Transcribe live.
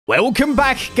Welcome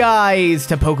back, guys,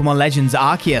 to Pokémon Legends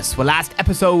Arceus. Well, last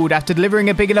episode, after delivering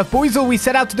a big enough Boizel, we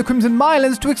set out to the Crimson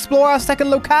Mirelands to explore our second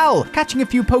locale, catching a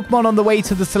few Pokémon on the way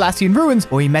to the Solaceon Ruins,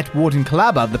 where we met Warden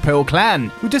Calaba of the Pearl Clan,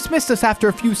 who dismissed us after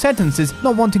a few sentences,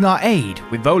 not wanting our aid,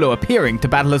 with Volo appearing to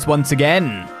battle us once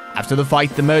again. After the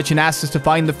fight, the merchant asked us to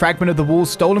find the fragment of the wall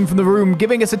stolen from the room,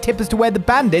 giving us a tip as to where the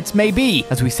bandits may be,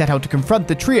 as we set out to confront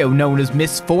the trio known as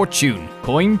Misfortune,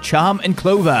 Coin, Charm, and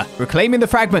Clover, reclaiming the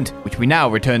fragment, which we now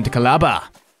return to Calaba.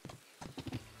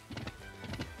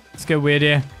 Let's go, weird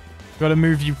here. Gotta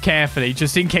move you carefully,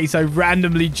 just in case I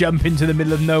randomly jump into the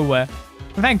middle of nowhere.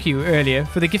 Thank you, earlier,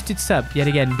 for the gifted sub, yet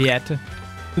again, Viet.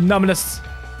 The numbness.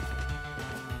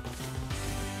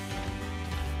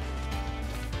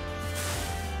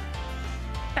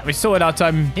 We sorted our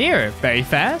time here very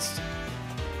fast.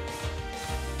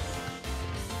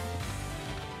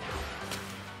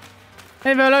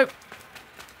 Hey, Volo.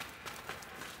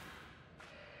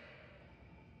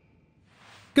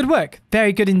 Good work.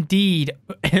 Very good indeed,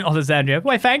 Olizandri.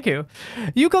 Why, thank you.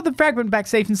 You got the fragment back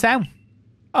safe and sound.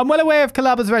 I'm well aware of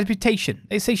Calaba's reputation.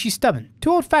 They say she's stubborn, too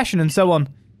old-fashioned and so on.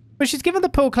 But she's given the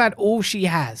Pearl Clan all she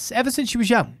has, ever since she was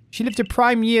young. She lived her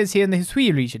prime years here in the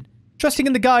Hisui region, trusting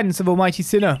in the guidance of Almighty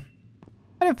Sinnoh.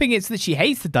 I don't think it's that she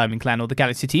hates the Diamond Clan or the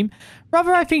Galaxy team.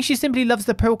 Rather, I think she simply loves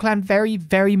the Pearl Clan very,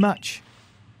 very much.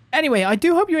 Anyway, I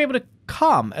do hope you're able to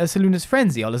calm Ursaluna's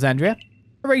frenzy, Olizandria.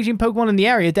 A raging Pokemon in the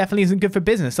area definitely isn't good for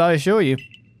business, I assure you.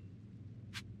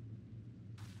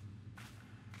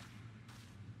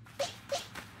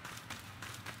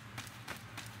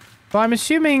 But I'm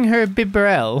assuming her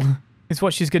Bibarel is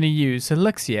what she's going to use, so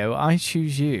Luxio, I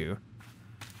choose you.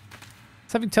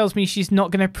 Something tells me she's not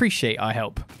going to appreciate our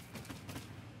help.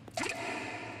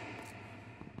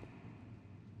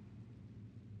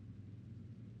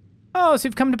 Oh, so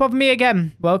you've come to bother me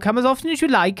again. Well, come as often as you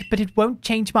like, but it won't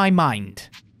change my mind.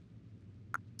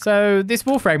 So, this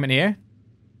Wall Fragment here.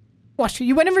 What,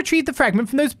 you went and retrieved the fragment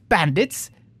from those bandits?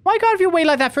 Why go out of your way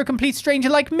like that for a complete stranger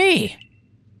like me?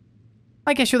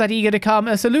 I guess you're that eager to calm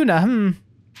Ursaluna,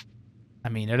 I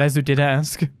mean, Elezu did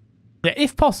ask. Yeah,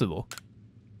 if possible.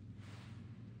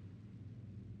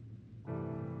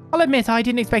 I'll admit I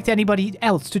didn't expect anybody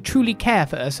else to truly care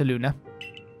for Ursaluna.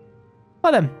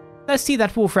 Well then, let's see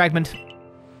that Wall Fragment.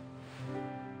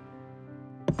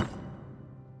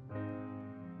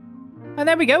 And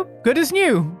there we go. Good as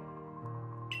new.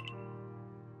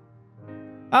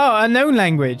 Oh, unknown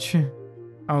language.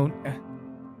 Oh.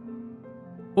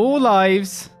 All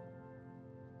lives.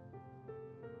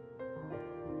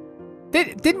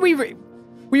 Didn't we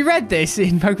read this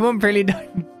in Pokemon Brilliant?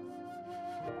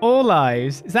 All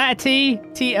lives. Is that a T?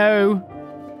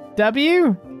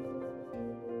 T-O-W?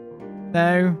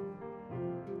 No.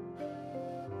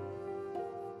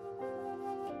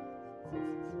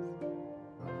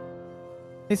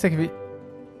 It's like a bit...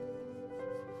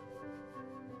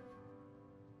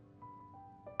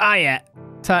 Ah, yeah.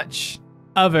 Touch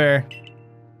other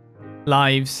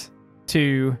lives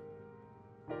to...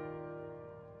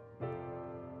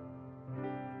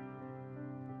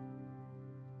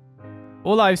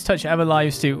 All lives touch other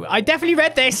lives too. I definitely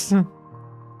read this.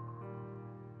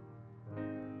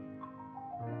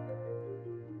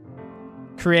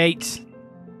 Create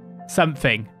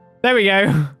something. There we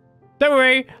go. Don't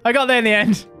worry. I got there in the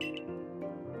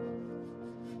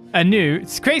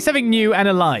end. Create something new and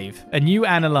alive. A new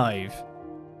and alive.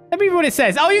 Let me read what it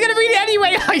says. Oh, you're going to read it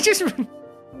anyway. I just...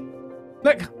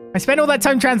 Look, I spent all that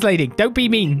time translating. Don't be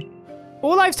mean.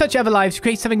 All lives touch other lives.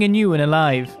 Create something new and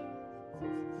alive.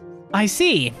 I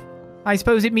see. I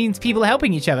suppose it means people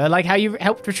helping each other, like how you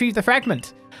helped retrieve the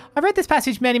fragment. I've read this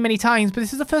passage many, many times, but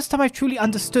this is the first time I've truly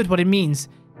understood what it means.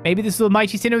 Maybe this is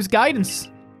Almighty Sinnoh's guidance.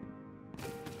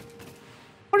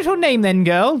 What is your name then,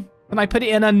 girl? And I put it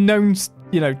in unknown,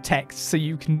 text so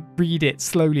you can read it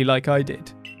slowly like I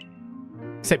did.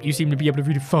 Except you seem to be able to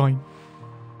read it fine.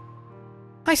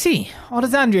 I see.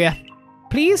 Olizandria,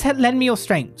 please lend me your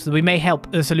strength so that we may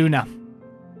help Ursaluna.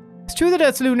 It's true that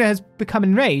Ursaluna has become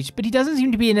enraged, but he doesn't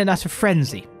seem to be in an utter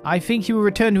frenzy. I think he will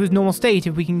return to his normal state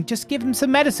if we can just give him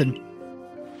some medicine.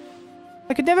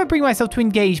 I could never bring myself to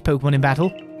engage Pokemon in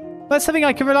battle. That's something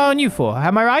I can rely on you for,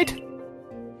 am I right?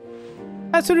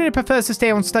 Ursaluna prefers to stay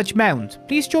on Sludge Mound.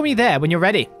 Please join me there when you're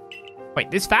ready.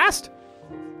 Wait, this fast?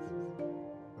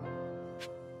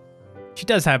 She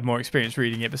does have more experience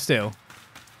reading it, but still.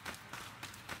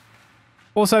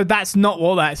 Also, that's not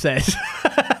what that says.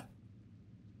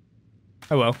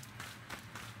 Oh well.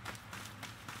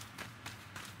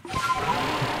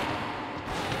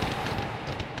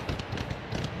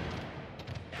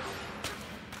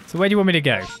 So where do you want me to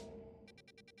go?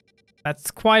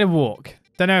 That's quite a walk.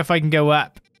 Don't know if I can go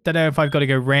up don't know if I've got to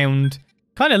go round.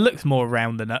 Kind of looks more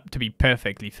round than up, to be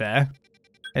perfectly fair.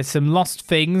 There's some lost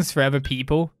things for other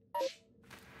people.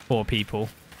 Poor people.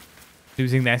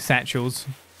 Losing their satchels.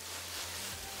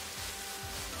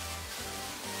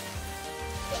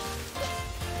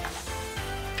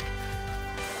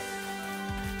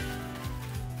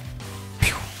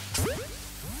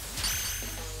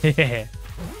 Yeah.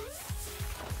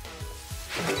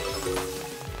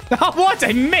 Oh, what?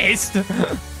 I missed!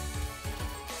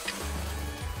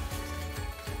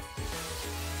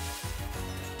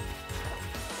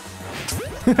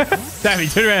 Damn it,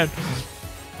 turn around.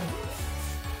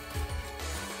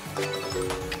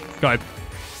 Go ahead.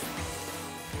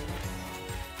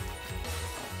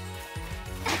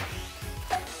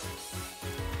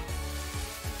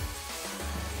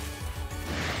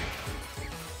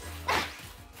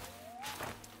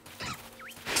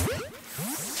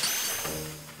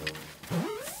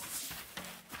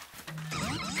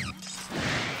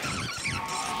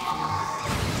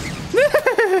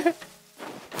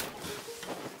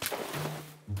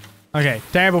 Okay,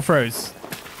 terrible throws.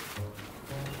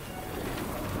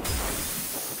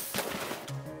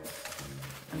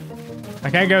 I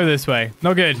can't go this way.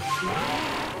 Not good.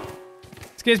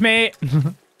 Excuse me.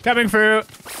 Coming through.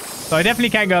 So I definitely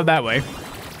can't go that way.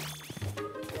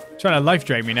 Trying to life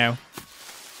drain me now.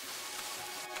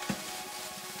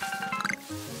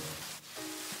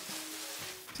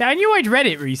 See, I knew I'd read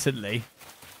it recently.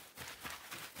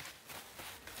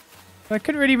 But I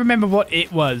couldn't really remember what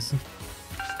it was.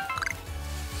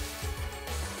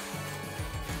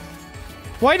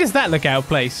 Why does that look out of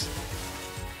place?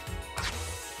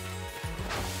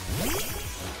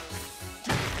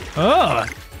 Oh,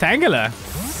 Tangela.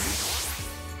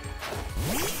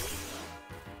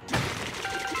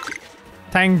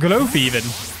 Tangloaf even.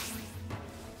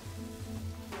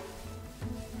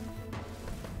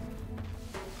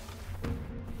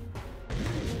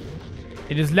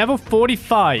 It is level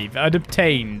 45,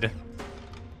 unobtained.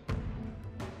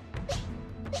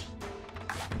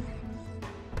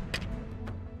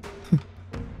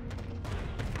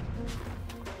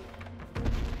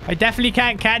 I definitely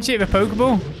can't catch it with a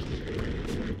Pokeball.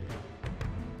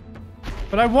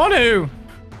 But I want to.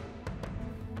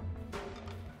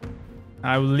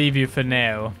 I will leave you for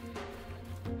now.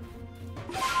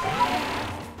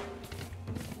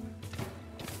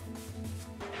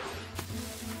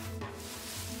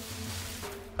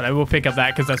 But I will pick up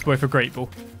that because that's worth a Great Ball.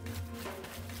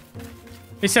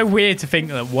 It's so weird to think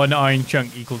that one iron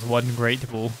chunk equals one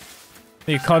Great Ball.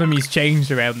 The economy's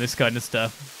changed around this kind of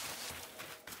stuff.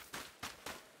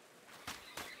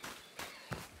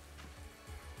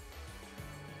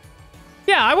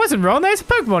 Yeah, I wasn't wrong. There's a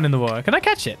Pokemon in the water. Can I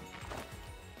catch it?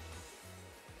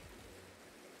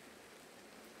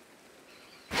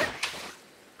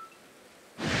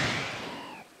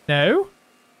 No.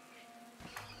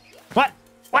 What?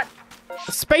 What?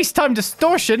 Space-time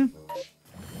distortion?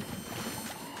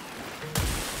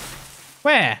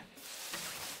 Where?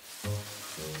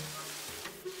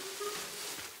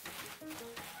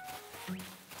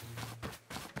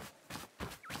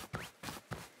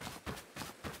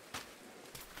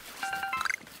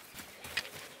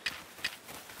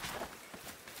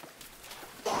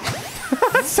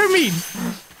 That's so mean.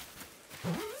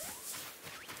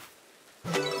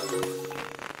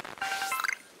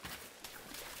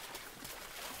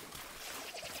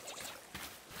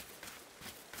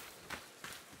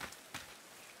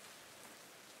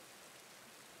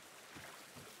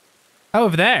 Oh,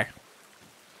 over there.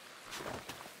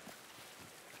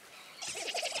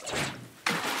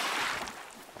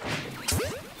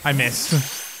 I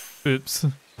missed. Oops.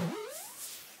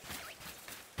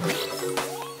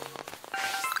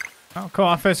 Oh, cool.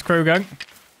 Our first crew gun.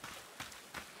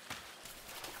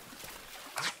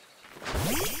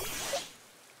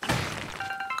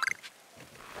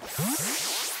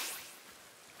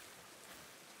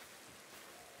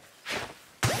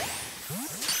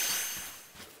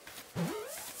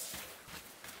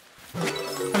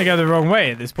 I'm gonna go the wrong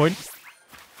way at this point.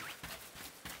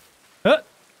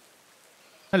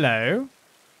 Hello.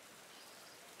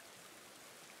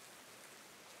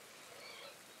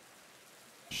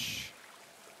 Shh.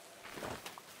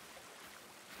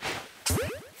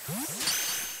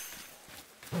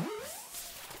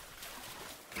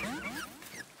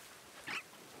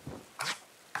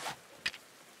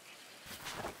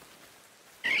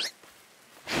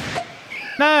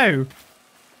 No.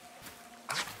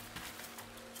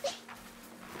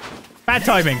 Bad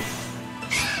timing.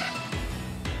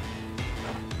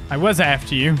 I was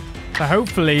after you. So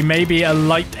hopefully maybe a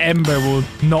light ember will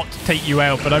not take you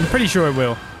out, but I'm pretty sure it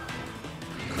will.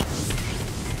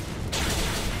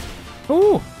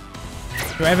 Ooh.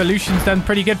 Your evolution's done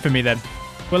pretty good for me then.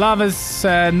 Quilava's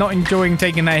not enjoying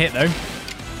taking that hit though.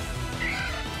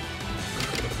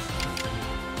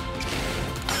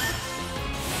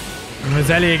 And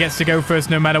Roselia gets to go first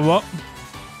no matter what.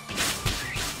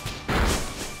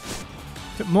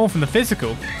 Took more from the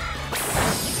physical.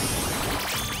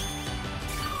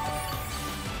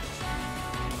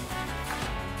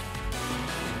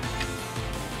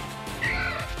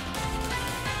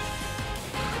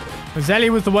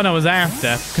 Roselia was the one I was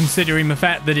after, considering the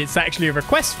fact that it's actually a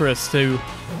request for us to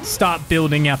start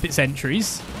building up its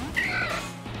entries.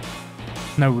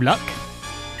 No luck.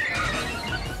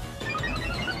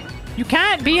 You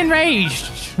can't be enraged!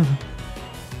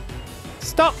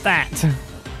 Stop that!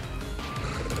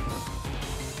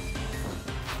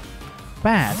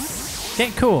 Bad.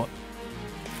 Get caught.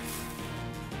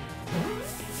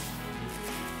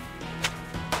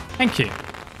 Thank you.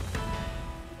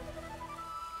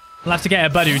 I'll have to get a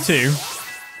Badu too.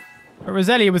 But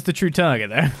Roselia was the true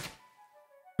target there.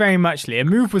 Very muchly. A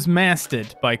move was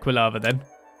mastered by Quilava then.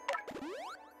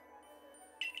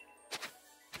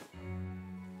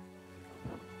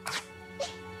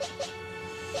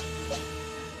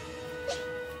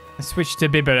 I switched to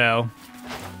Bibarel.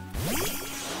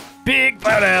 Big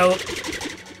Barrel!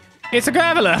 It's a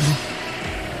Graveler!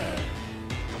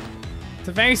 It's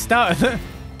the very start of the...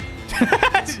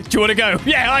 Do you want to go?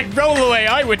 Yeah, I'd roll away.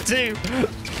 I would too.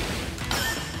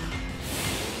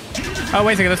 Oh,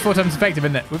 wait a second. That's 4 times effective,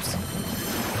 isn't it? Whoops.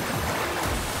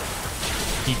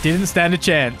 He didn't stand a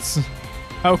chance.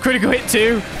 Oh, critical hit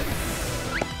too.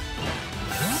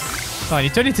 Fine, he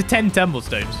turned into 10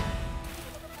 Tumblestones.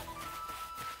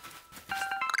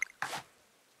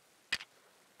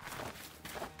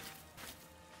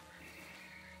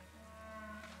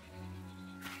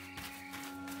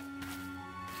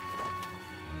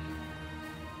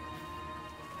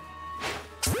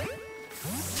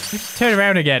 Turn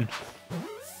around again.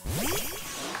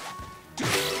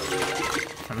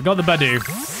 And we got the Badu.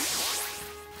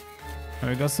 And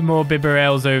we got some more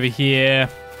Bibarels over here.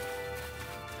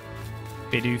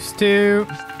 Bidoof too.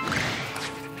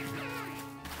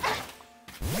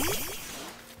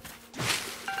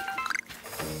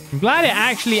 I'm glad it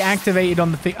actually activated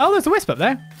on the thing. Oh, there's a Wisp up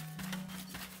there.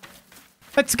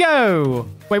 Let's go.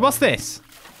 Wait, what's this?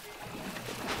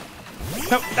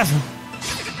 No, that's...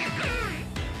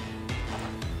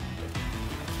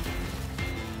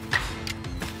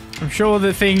 I'm sure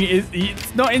the thing is...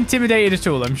 It's not intimidated at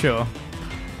all, I'm sure.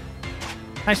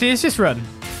 Actually, let's just run.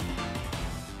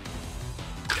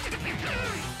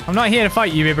 I'm not here to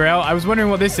fight you, Bibarel. I was wondering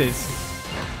what this is.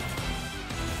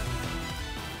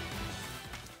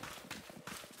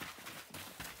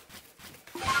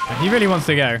 He really wants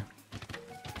to go.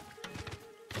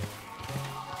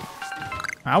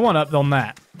 I want up on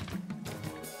that.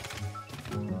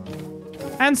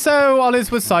 And so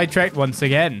Oliz was sidetracked once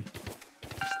again.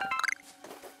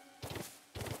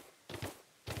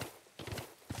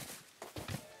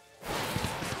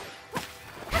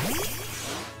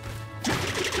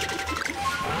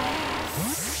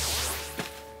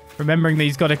 Remembering that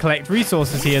he's got to collect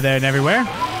resources here, there, and everywhere.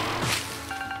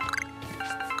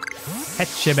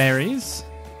 Hetcha berries.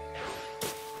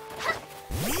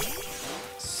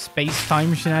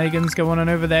 Space-time shenanigans going on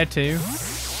over there, too.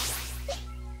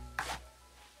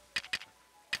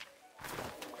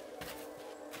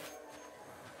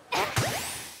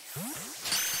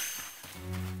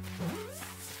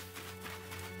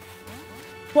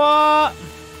 What?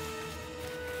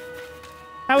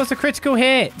 That was a critical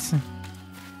hit.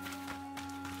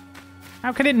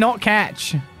 How can it not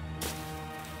catch?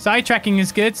 Sidetracking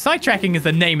is good. Sidetracking is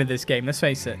the name of this game, let's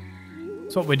face it.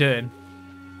 That's what we're doing.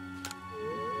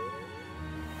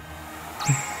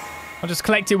 I'll just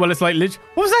collect it while it's like literally...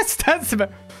 What was that stats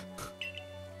about?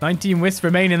 19 wisps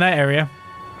remain in that area.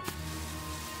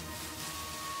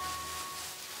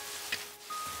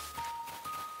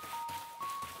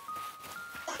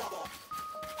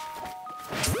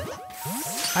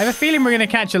 I have a feeling we're going to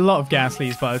catch a lot of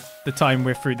Ghastlies by the time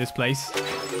we're through this place.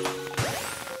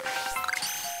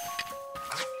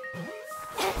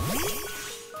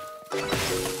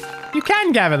 You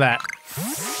can gather that.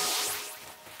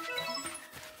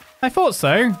 I thought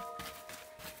so.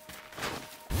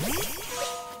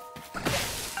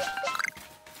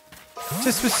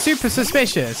 Just was super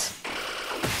suspicious.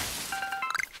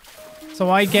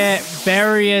 So I get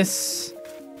various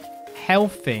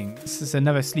health things. There's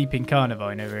another sleeping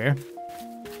Carnivine over here.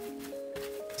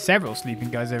 Several sleeping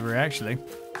guys over here, actually.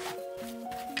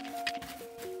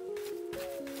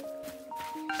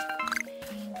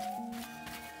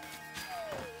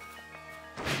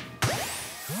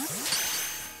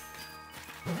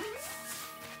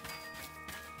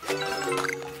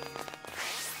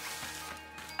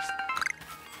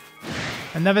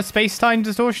 Another space-time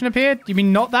distortion appeared? You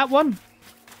mean not that one?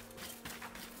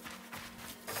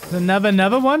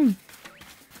 Another one?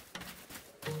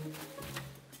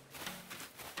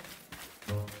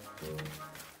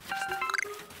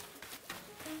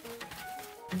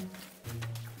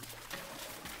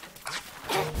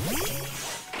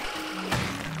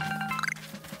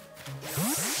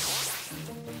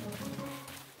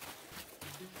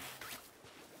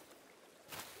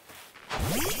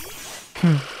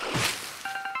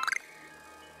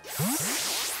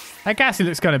 That Ghastly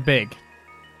looks kind of big.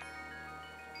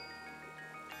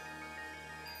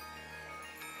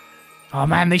 Oh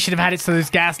man, they should have had it so those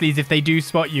Ghastlies, if they do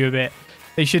spot you a bit,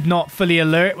 they should not fully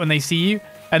alert when they see you,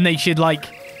 and they should,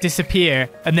 like, disappear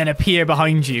and then appear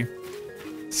behind you.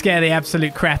 Scare the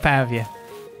absolute crap out of you.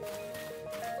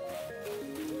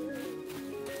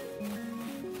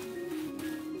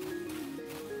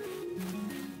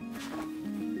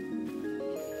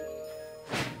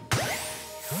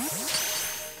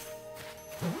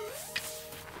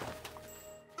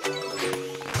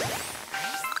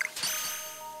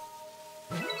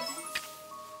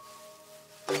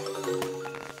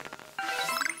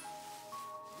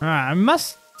 I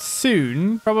must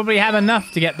soon probably have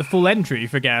enough to get the full entry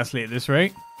for Ghastly at this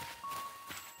rate.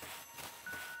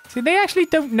 See, they actually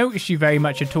don't notice you very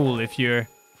much at all if you're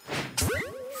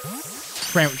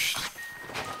crouched.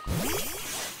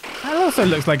 That also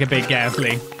looks like a big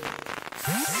Ghastly.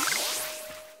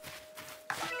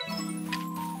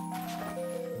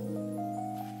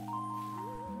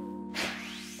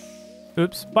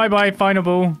 Oops. Bye-bye, final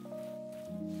ball.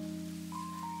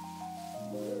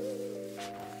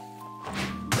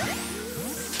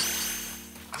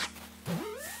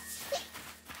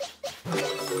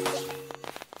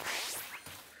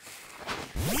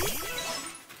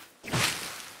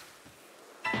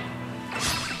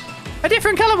 A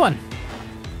different color one.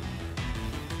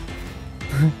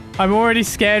 I'm already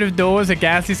scared of doors. A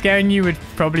Ghastly scaring you would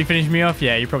probably finish me off.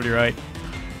 Yeah, you're probably right.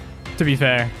 To be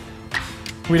fair.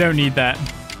 We don't need that.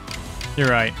 You're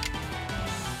right.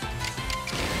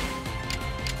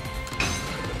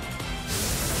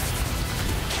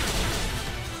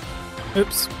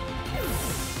 Oops.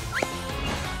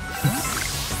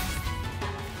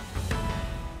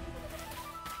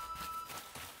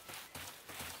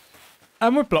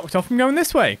 And we're blocked off from going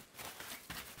this way.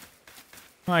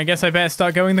 Well, I guess I better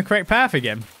start going the correct path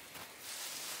again.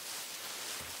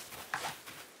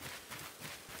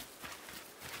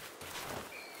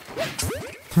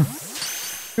 I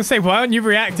was gonna say, why aren't you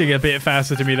reacting a bit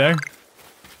faster to me, though?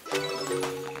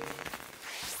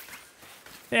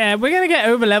 Yeah, we're gonna get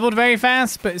over-leveled very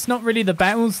fast, but it's not really the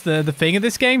battles the thing of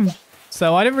this game.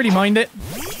 So I don't really mind it.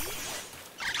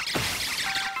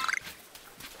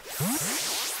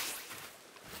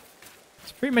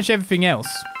 Pretty much everything else.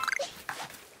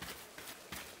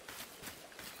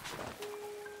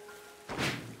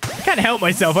 I can't help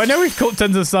myself. I know we've caught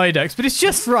tons of Psyducks, but it's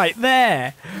just right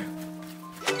there.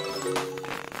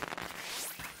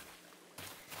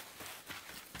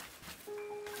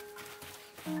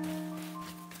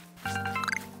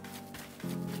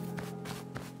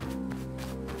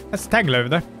 That's a tangle over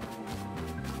there.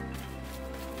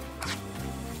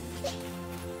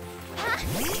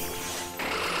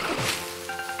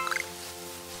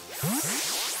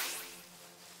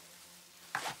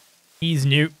 He's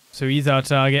new, so he's our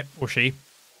target, or she.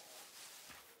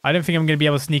 I don't think I'm going to be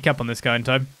able to sneak up on this guy in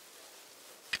time.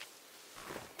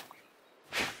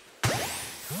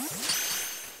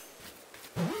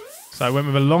 So I went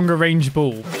with a longer range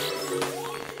ball.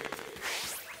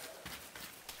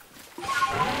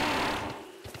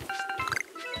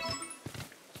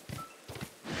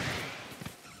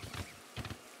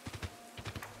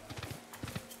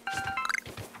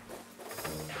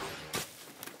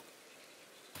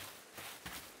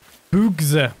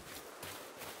 Boogs. I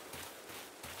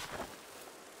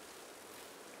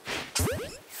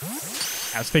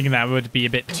was thinking that would be a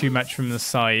bit too much from the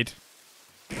side.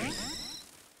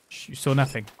 You saw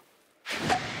nothing.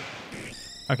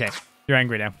 Okay, you're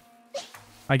angry now.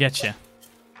 I get you.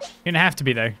 You don't have to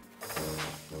be, though.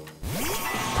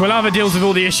 Calaba deals with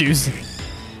all the issues.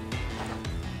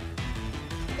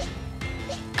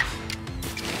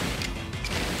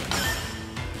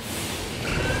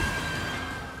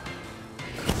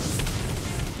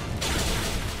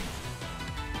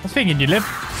 I was thinking you'd live.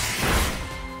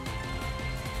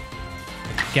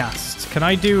 Gust. Can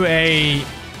I do a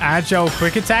agile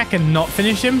quick attack and not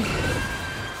finish him?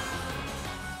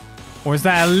 Or is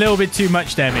that a little bit too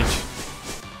much damage?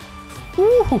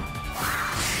 Woo!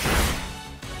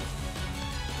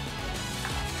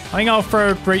 I think I'll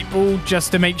throw a Great Ball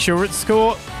just to make sure it's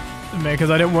caught. Because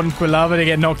I don't want Calaba to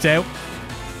get knocked out.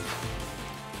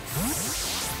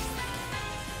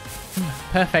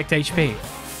 Perfect HP.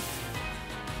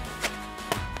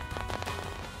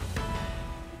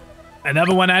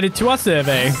 Another one added to our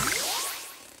survey.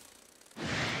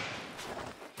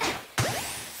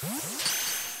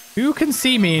 Who can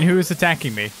see me and who is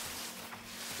attacking me?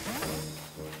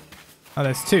 Oh,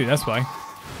 there's two, that's why.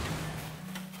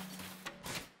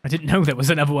 I didn't know there was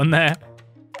another one there.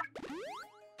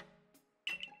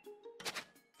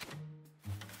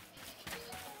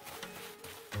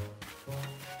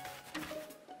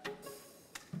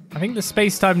 I think the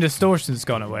space-time distortion's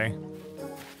gone away.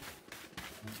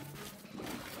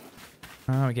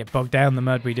 Oh, we get bogged down in the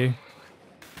mud, we do.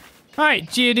 Alright,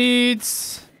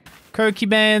 Geodudes.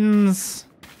 Crokebends.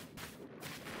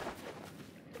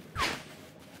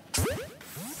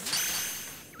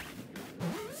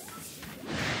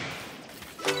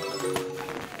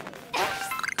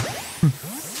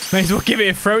 May as well give it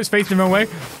a throw, it's facing the wrong way.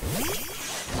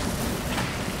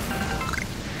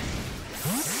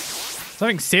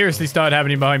 Something seriously started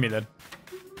happening behind me then.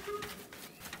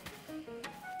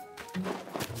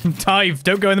 Dive,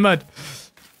 don't go in the mud.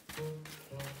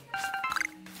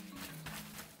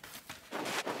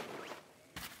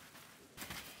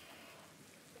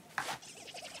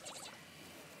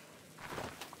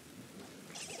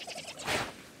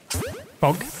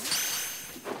 Bonk.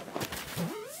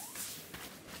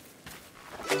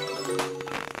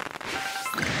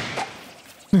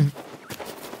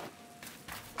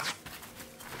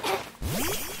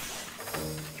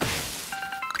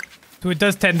 So it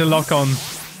does tend to lock on.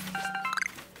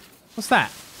 What's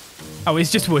that? Oh,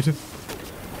 it's just wood.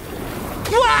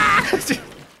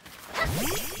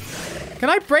 Can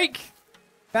I break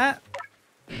that?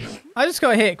 I just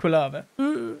got hit, Calaba.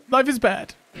 Life is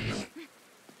bad.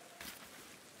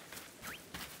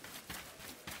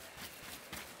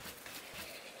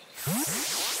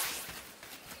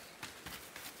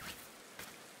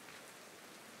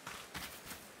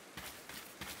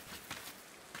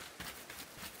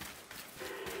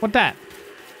 What that?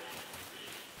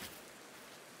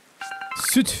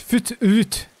 Sut fut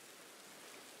ut.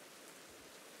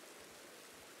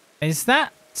 Is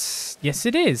that? Yes,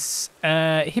 it is.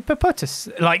 Hippopotamus.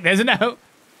 Like, there's an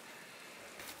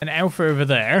alpha over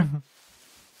there.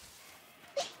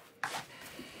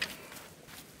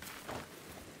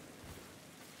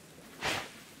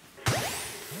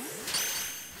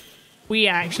 We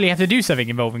actually have to do something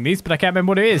involving these, but I can't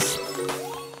remember what it is.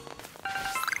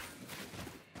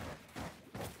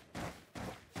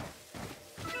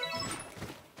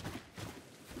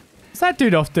 What's that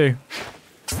dude off to?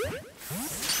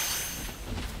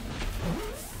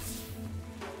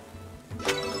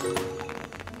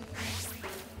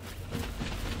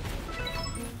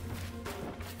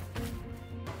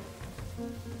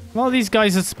 Well, these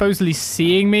guys are supposedly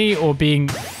seeing me or being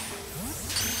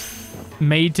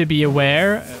made to be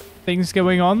aware of things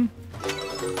going on.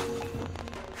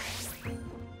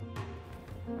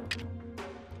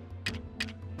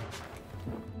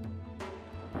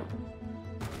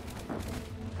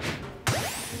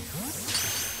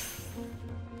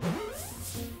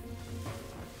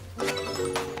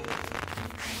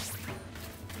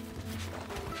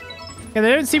 Yeah,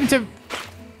 they don't seem to...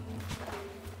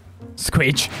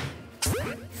 Squidge.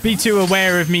 Be too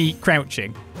aware of me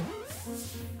crouching.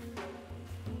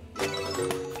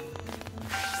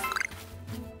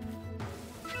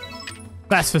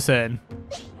 That's for certain.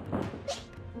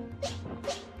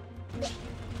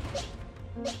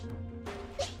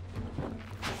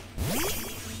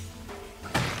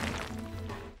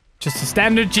 Just a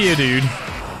standard Geodude.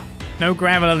 No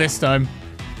Graveler this time.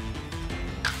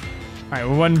 Alright,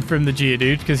 we'll run from the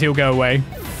Geodude because he'll go away.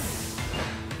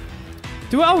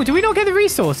 Do we not get the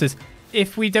resources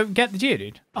if we don't get the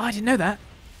Geodude? Oh, I didn't know that.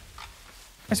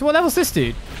 So what level's this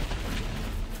dude?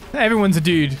 Everyone's a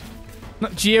dude.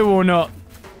 Not Geo or not.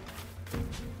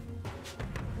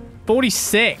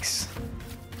 46.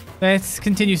 Let's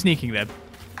continue sneaking then.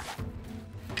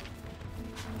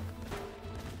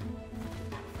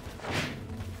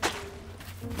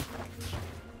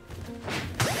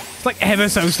 It's like ever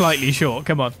so slightly short.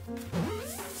 Come on.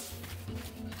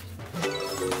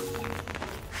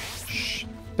 Shh.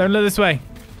 Don't look this way.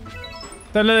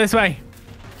 Don't look this way.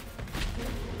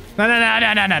 No, no, no,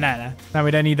 no, no, no, no, no. No, we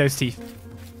don't need those teeth.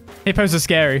 Hippos are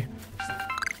scary.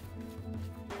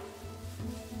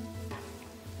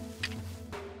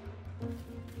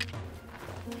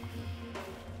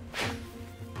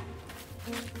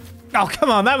 Oh,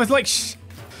 come on. That was like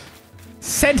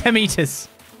centimeters.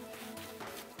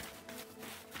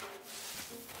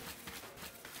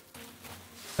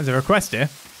 There's a request here.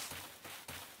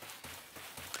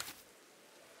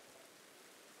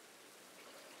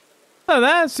 Hello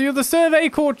there. So you're the Survey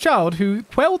Corps child who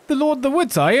quelled the Lord of the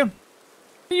Woods, are you?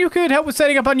 You could help with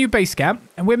setting up our new base camp,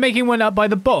 and we're making one up by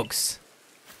the bogs.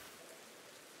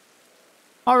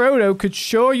 Our Odo could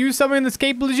sure use someone as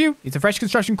capable as you. He's a fresh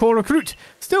construction corps recruit,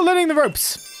 still learning the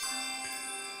ropes.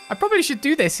 I probably should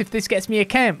do this if this gets me a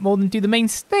camp more than do the main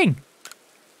thing.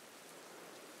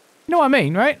 You know what I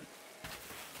mean, right?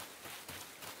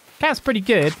 Camp's pretty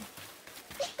good.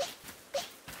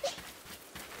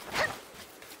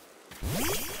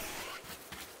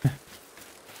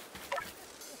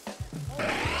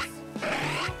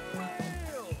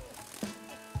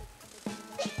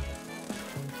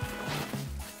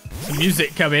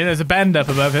 Music coming. There's a band up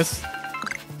above us.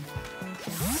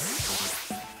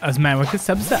 As Manwicka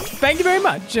subs up. Thank you very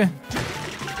much. You're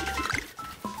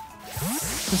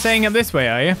staying up this way,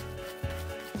 are you?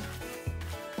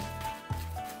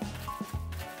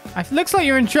 It looks like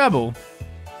you're in trouble.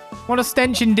 What a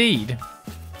stench indeed.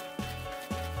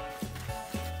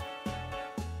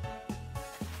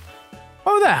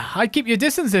 Oh there, I'd keep your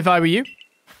distance if I were you.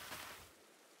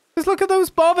 Just look at those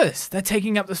bothers. They're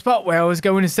taking up the spot where I was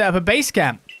going to set up a base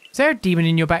camp. Is there a demon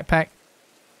in your backpack?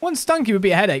 One stunky would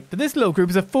be a headache, but this little group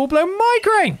is a full-blown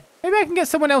migraine. Maybe I can get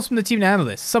someone else from the team to handle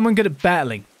this. Someone good at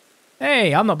battling.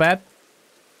 Hey, I'm not bad.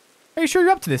 Are you sure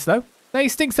you're up to this, though? They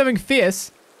stink something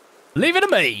fierce. Leave it to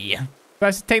me. Do I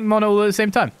have to take them on all at the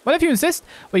same time? Well, if you insist.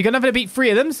 Well, you've got nothing to beat 3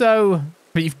 of them, so...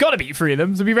 But you've got to beat 3 of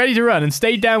them, so be ready to run and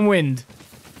stay downwind.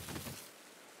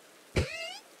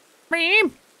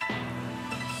 Meep.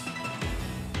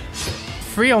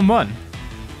 3 on 1.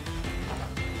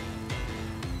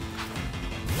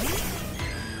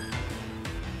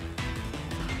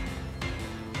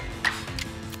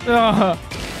 Ugh.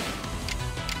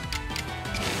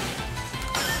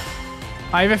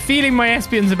 I have a feeling my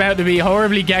Espion's about to be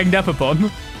horribly ganged up upon.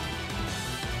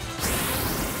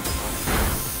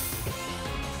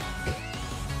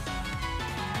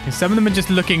 Some of them are just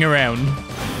looking around.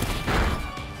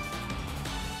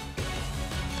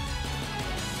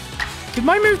 Did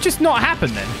my move just not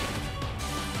happen then?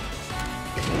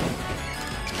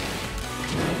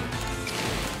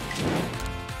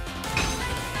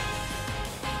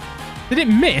 Did it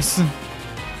miss?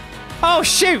 Oh,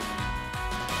 shoot!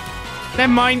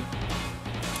 Never mind.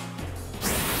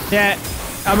 Yeah,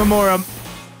 I'm a moron.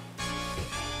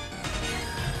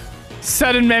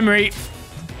 Sudden memory.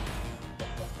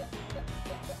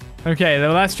 Okay,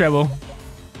 well, that's trouble.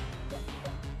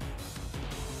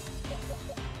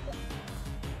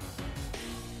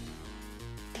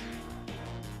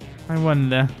 I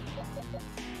wonder.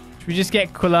 Should we just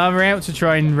get Calaba out to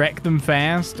try and wreck them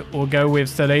fast? Or go with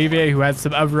Salavia, who has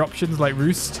some other options like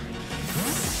Roost?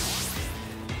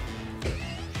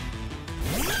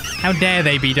 How dare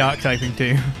they be dark typing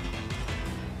too?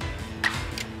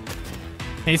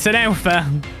 It's an alpha.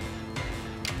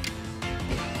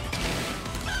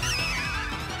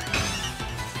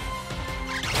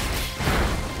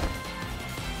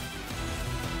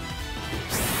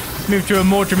 Let's move to a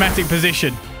more dramatic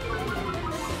position.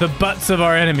 The butts of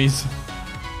our enemies.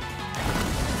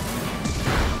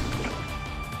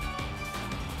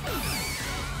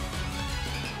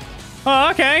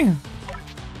 Oh, okay.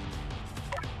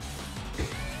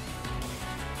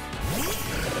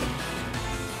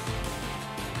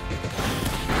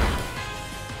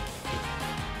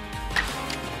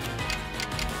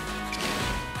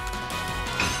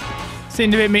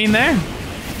 Seemed a bit mean there.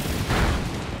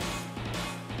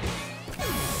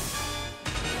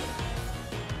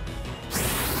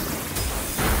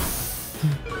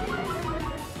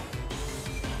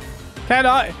 Can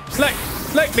I?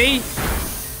 Look me.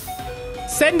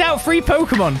 Send out free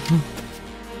Pokemon.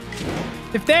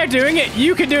 If they're doing it,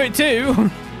 you can do it too.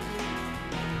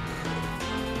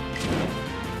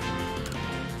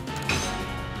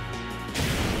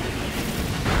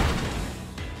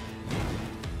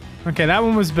 Okay, that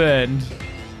one was burned.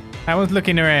 That one's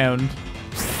looking around.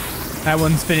 That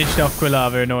one's finished off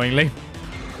Calaba, annoyingly.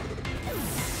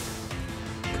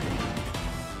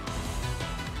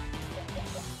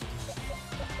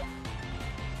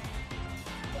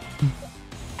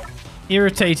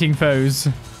 Irritating foes.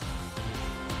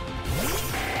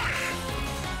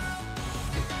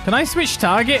 Can I switch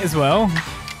target as well?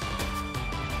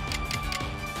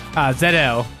 Ah,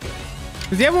 ZL.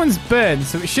 Because the other one's burned,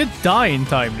 so it should die in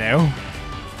time now.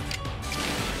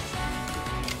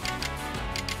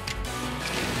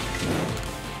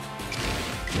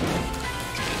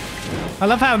 I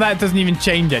love how that doesn't even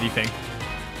change anything.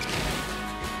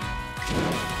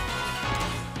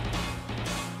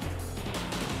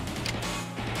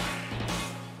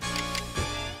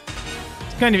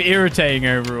 It's kind of irritating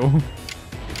overall.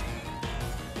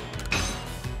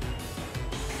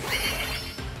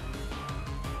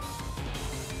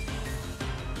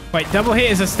 Wait, double hit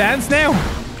is a stance now?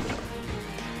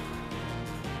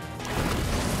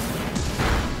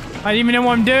 I don't even know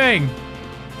what I'm doing.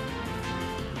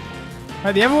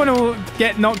 Right, the other one will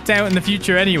get knocked out in the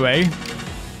future anyway.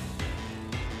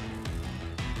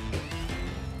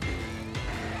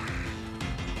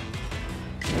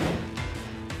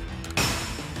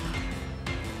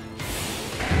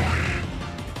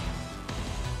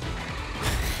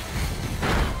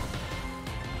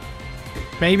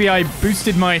 Maybe I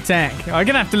boosted my attack. I'm going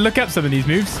to have to look up some of these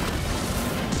moves.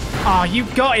 Oh, you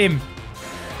got him.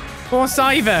 Or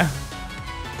Cyber.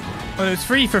 Well, it was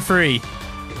free for free.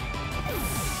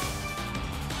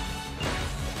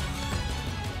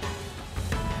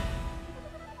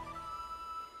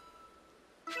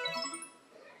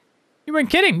 You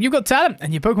weren't kidding. You got talent.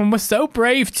 And your Pokemon was so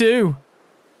brave too.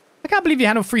 I can't believe you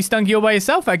handled free Stunky all by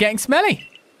yourself without getting smelly.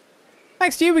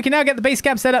 Thanks to you, we can now get the base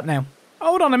camp set up now.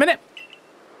 Hold on a minute.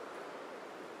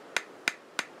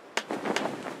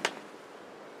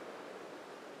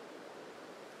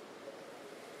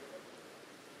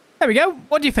 There we go.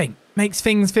 What do you think? Makes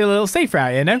things feel a little safer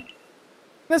out here, no?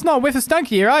 There's not a whiff of Stunky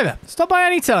here either. Stop by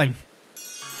any time.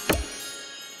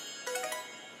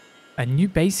 A new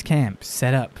base camp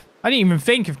set up. I didn't even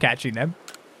think of catching them.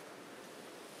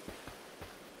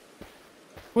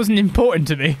 Wasn't important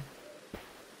to me.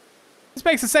 This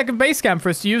makes a second base camp for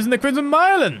us to use in the Crimson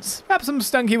Mirelands. Perhaps some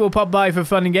Stunky will pop by for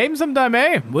fun and games sometime,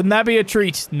 eh? Wouldn't that be a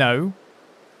treat? No.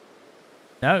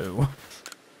 No.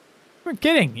 We're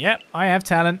kidding. Yep, I have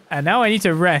talent. And now I need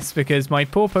to rest because my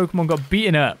poor Pokemon got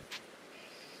beaten up.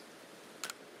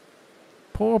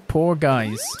 Poor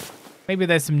guys. Maybe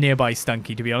there's some nearby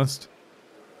Stunky, to be honest.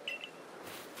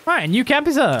 Right, a new camp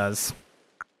is ours.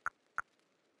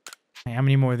 Hey, how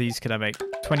many more of these could I make?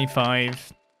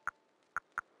 25.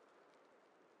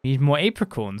 Need more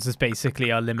apricorns is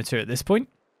basically our limiter at this point.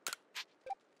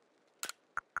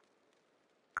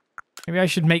 Maybe I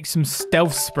should make some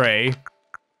stealth spray.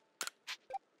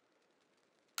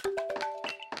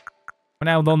 What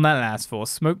now on that last for?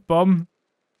 Smoke bomb?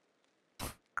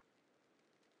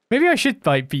 Maybe I should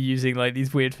like be using like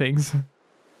these weird things.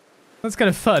 That's kind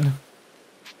of fun.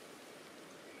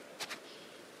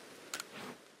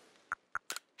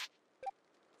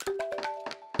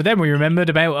 But then we remembered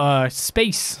about our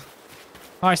space.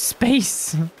 Our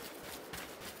space.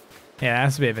 Yeah,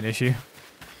 that's a bit of an issue.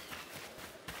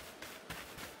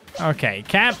 Okay,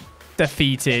 camp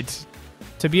defeated.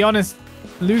 To be honest,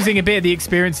 losing a bit of the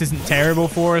experience isn't terrible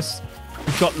for us.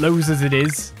 We've got loads as it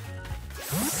is.